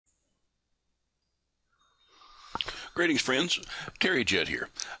Greetings, friends. Terry Jett here.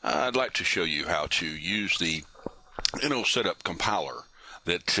 I'd like to show you how to use the Inno setup compiler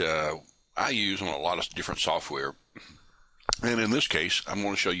that I use on a lot of different software. And in this case, I'm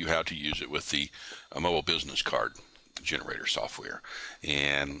going to show you how to use it with the mobile business card generator software.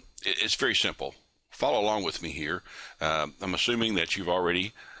 And it's very simple. Follow along with me here. I'm assuming that you've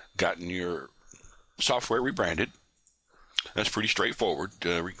already gotten your software rebranded. That's pretty straightforward.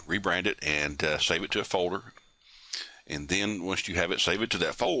 Rebrand it and save it to a folder. And then once you have it saved to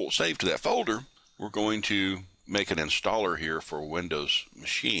that folder, we're going to make an installer here for Windows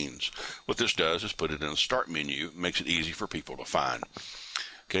machines. What this does is put it in the start menu, makes it easy for people to find.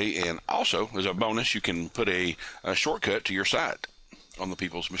 Okay, and also as a bonus, you can put a shortcut to your site on the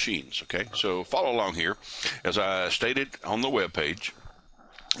people's machines. Okay, so follow along here. As I stated on the web page,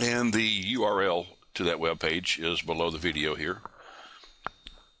 and the URL to that web page is below the video here.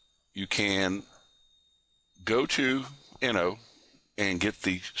 You can go to Inno and get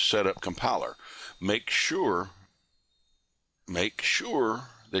the setup compiler. Make sure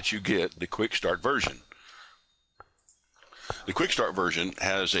that you get the quick start version. The quick start version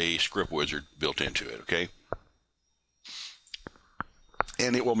has a script wizard built into it, okay?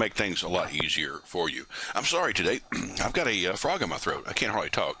 And it will make things a lot easier for you. I'm sorry today, I've got a frog in my throat. I can't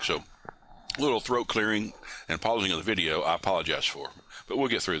hardly talk, so a little throat clearing and pausing of the video, I apologize for, but we'll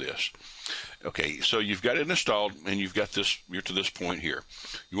get through this. Okay, so you've got it installed, and you've got this, you're to this point here.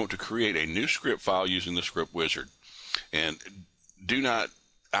 You want to create a new script file using the script wizard. And do not,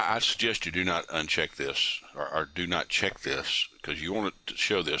 I suggest you do not uncheck this, or do not check this, because you want it to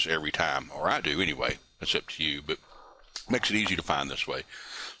show this every time, or I do anyway. It's up to you, but it makes it easy to find this way.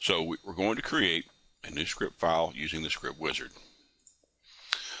 So we're going to create a new script file using the script wizard.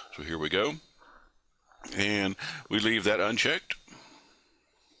 So here we go. And we leave that unchecked.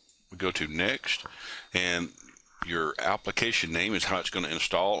 We go to next, and your application name is how it's going to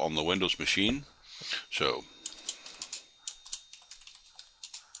install on the Windows machine. So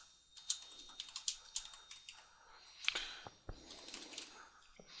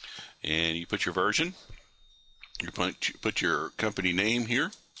and you put your version, you put your company name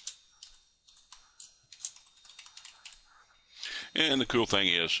here. And the cool thing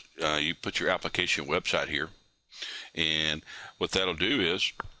is you put your application website here, and what that'll do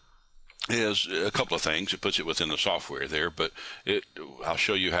is a couple of things. It puts it within the software there, but I'll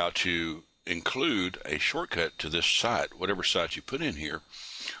show you how to include a shortcut to this site, whatever site you put in here,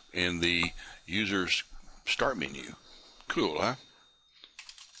 in the user's start menu. Cool, huh?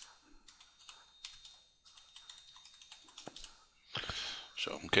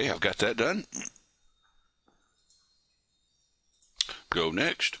 So, okay, I've got that done. Go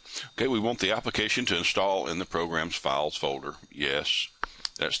next. Okay, we want the application to install in the Programs Files folder. Yes,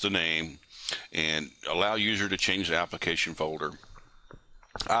 that's the name. And allow user to change the application folder.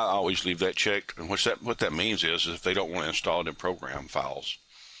 I always leave that checked. And what that means is if they don't want to install it in Program Files,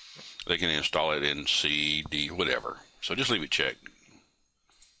 they can install it in C, D, whatever. So just leave it checked.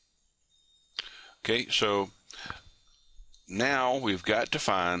 Okay, so now we've got to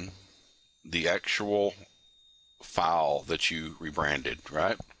find the actual file that you rebranded,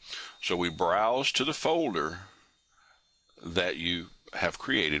 right? So we browse to the folder that you have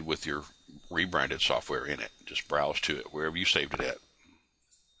created with your rebranded software in it. Just browse to it wherever you saved it at.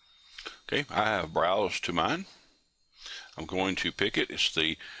 Okay, I have browsed to mine. I'm going to pick it. It's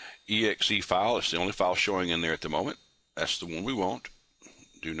the exe file. It's the only file showing in there at the moment. That's the one we want.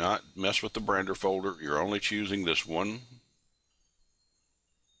 Do not mess with the brander folder. You're only choosing this one.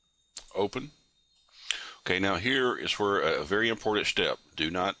 Open. Okay, now here is where a very important step.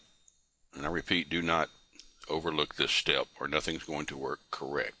 Do not, and I repeat, do not overlook this step or nothing's going to work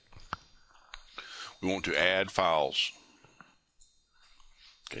correct. We want to add files.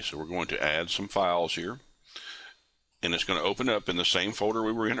 Okay, so we're going to add some files here. And it's going to open up in the same folder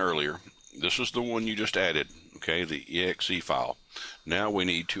we were in earlier. This is the one you just added, okay, the exe file. Now we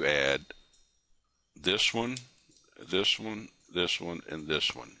need to add this one, this one, this one, and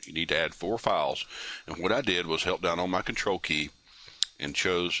this one. You need to add 4 files. And what I did was held down on my control key and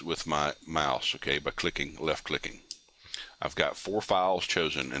chose with my mouse, okay, by clicking, left clicking. I've got 4 files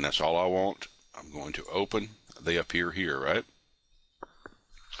chosen, and that's all I want. I'm going to open. They appear here, right?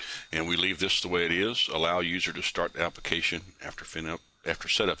 And we leave this the way it is. Allow user to start the application after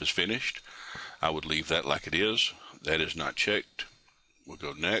setup is finished. I would leave that like it is. That is not checked. We'll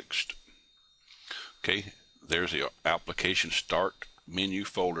go next. Okay, there's the application start menu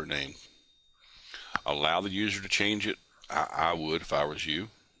folder name. Allow the user to change it. I would if I was you.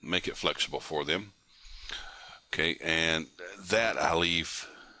 Make it flexible for them. Okay, and that I leave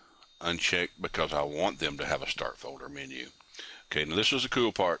unchecked because I want them to have a start folder menu. Okay, now this is the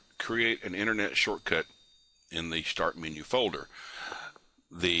cool part. Create an internet shortcut in the start menu folder.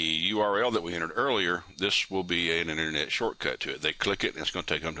 The URL that we entered earlier, this will be an internet shortcut to it. They click it and it's going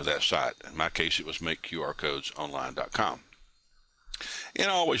to take them to that site. In my case, it was makeqrcodesonline.com. And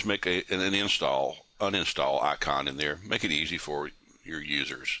always make an uninstall icon in there. Make it easy for your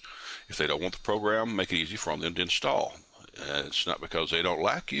users. If they don't want the program, make it easy for them to install. It's not because they don't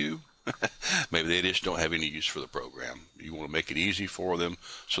like you. Maybe they just don't have any use for the program. You want to make it easy for them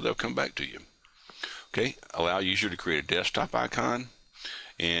so they'll come back to you. Okay, allow user to create a desktop icon,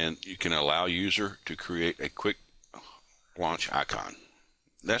 and you can allow user to create a quick launch icon.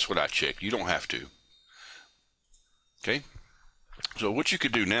 That's what I checked. You don't have to. Okay, so what you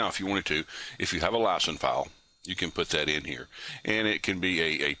could do now if you wanted to, if you have a license file, you can put that in here, and it can be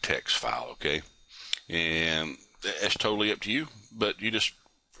a text file. Okay, and it's totally up to you, but you just,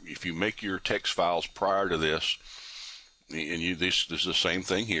 if you make your text files prior to this, and this is the same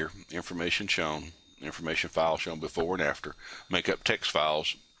thing here, information file shown before and after, make up text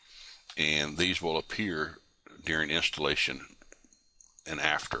files, and these will appear during installation and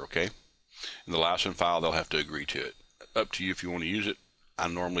after. Okay, in the license file, they'll have to agree to it. Up to you if you want to use it. I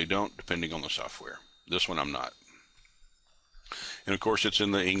normally don't, depending on the software. This one I'm not. And of course, it's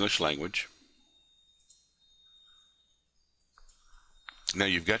in the English language. Now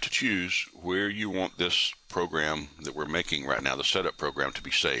you've got to choose where you want this program that we're making right now, the setup program, to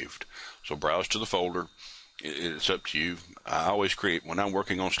be saved. So browse to the folder. It's up to you. I always create, when I'm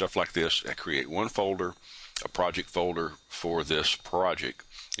working on stuff like this, I create one folder, a project folder for this project,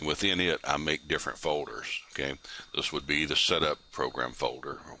 and within it I make different folders. Okay, this would be the setup program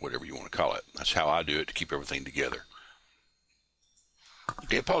folder, or whatever you want to call it. That's how I do it to keep everything together.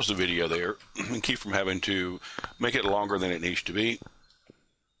 Okay, pause the video there and keep from having to make it longer than it needs to be.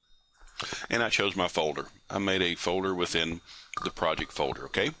 And I chose my folder. I made a folder within the project folder.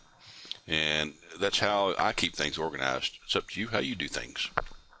 Okay, and that's how I keep things organized. It's up to you how you do things.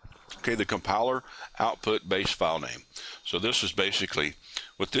 Okay, the compiler output base file name. So this is basically,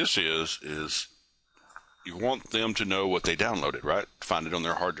 what this is you want them to know what they downloaded, right? Find it on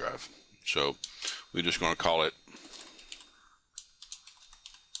their hard drive. So we're just going to call it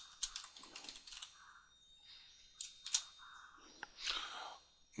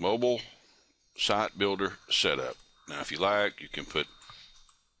Mobile Site Builder Setup. Now if you like, you can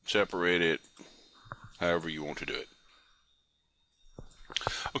separate it however you want to do it.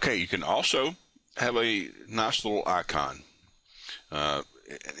 Okay, you can also have a nice little icon, and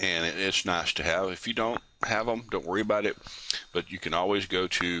it's nice to have. If you don't have them, don't worry about it, but you can always go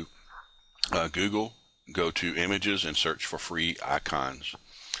to Google, go to images, and search for free icons,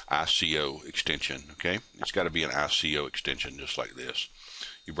 ICO extension. Okay, it's got to be an ICO extension just like this.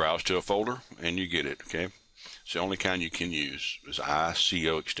 You browse to a folder and you get it. Okay, it's the only kind you can use is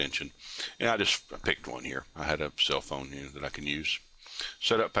ICO extension, and I picked one here. I had a cell phone here that I can use.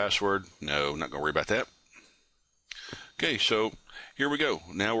 Set up password, no, not going to worry about that. Okay, so here we go.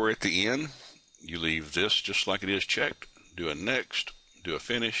 Now we're at the end. You leave this just like it is checked, do a next, do a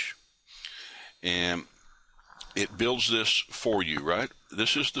finish, and it builds this for you, right?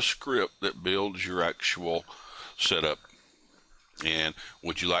 This is the script that builds your actual setup. And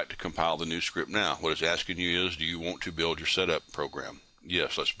would you like to compile the new script now? What it's asking you is, do you want to build your setup program?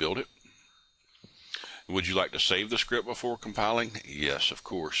 Yes, let's build it. Would you like to save the script before compiling? Yes, of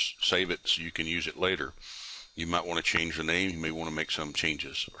course. Save it so you can use it later. You might want to change the name. You may want to make some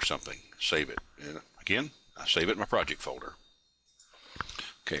changes or something. Save it. And again, I save it in my project folder.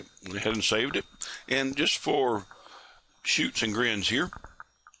 Okay, went ahead and saved it. And just for shoots and grins here,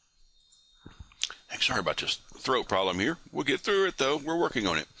 sorry about this throat problem here. We'll get through it though. We're working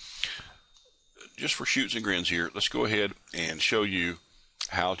on it. Just for shoots and grins here, let's go ahead and show you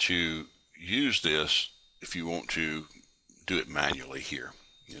how to use this if you want to do it manually here.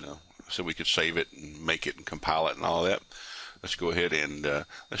 So we could save it and make it and compile it and all that. Let's go ahead and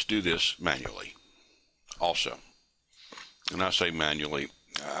let's do this manually also. And I say manually,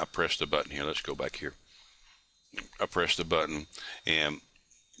 I press the button here. Let's go back here. I press the button, and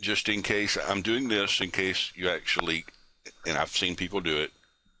just in case, I'm doing this in case you actually, and I've seen people do it,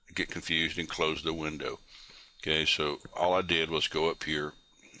 get confused and close the window. Okay, so all I did was go up here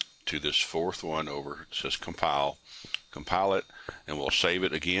to this fourth one over. It says compile it, and we'll save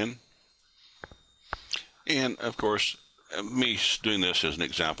it again. And of course, me doing this as an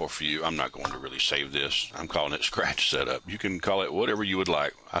example for you, I'm not going to really save this. I'm calling it Scratch Setup. You can call it whatever you would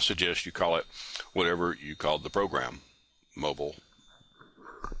like. I suggest you call it whatever you called the program, Mobile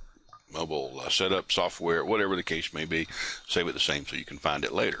mobile setup software, whatever the case may be. Save it the same so you can find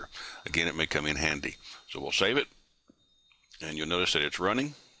it later. Again, it may come in handy. So we'll save it, and you'll notice that it's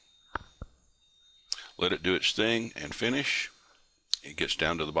running. Let it do its thing and finish. It gets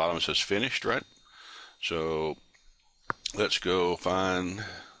down to the bottom and says finished, right? So let's go find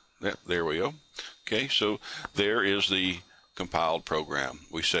that. There we go. Okay, so there is the compiled program.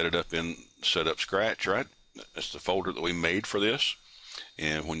 We set it up in Setup Scratch, right? That's the folder that we made for this.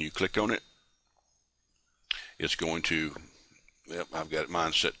 And when you click on it, it's going to, yep, I've got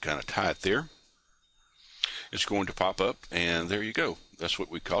mine set kind of tight there. It's going to pop up, and there you go. That's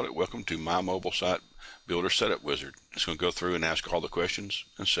what we call it. Welcome to My Mobile Site Builder Setup Wizard. It's going to go through and ask all the questions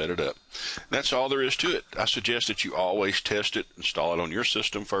and set it up. That's all there is to it. I suggest that you always test it, install it on your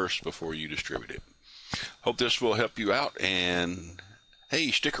system first before you distribute it. Hope this will help you out, and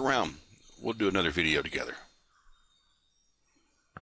hey, stick around. We'll do another video together.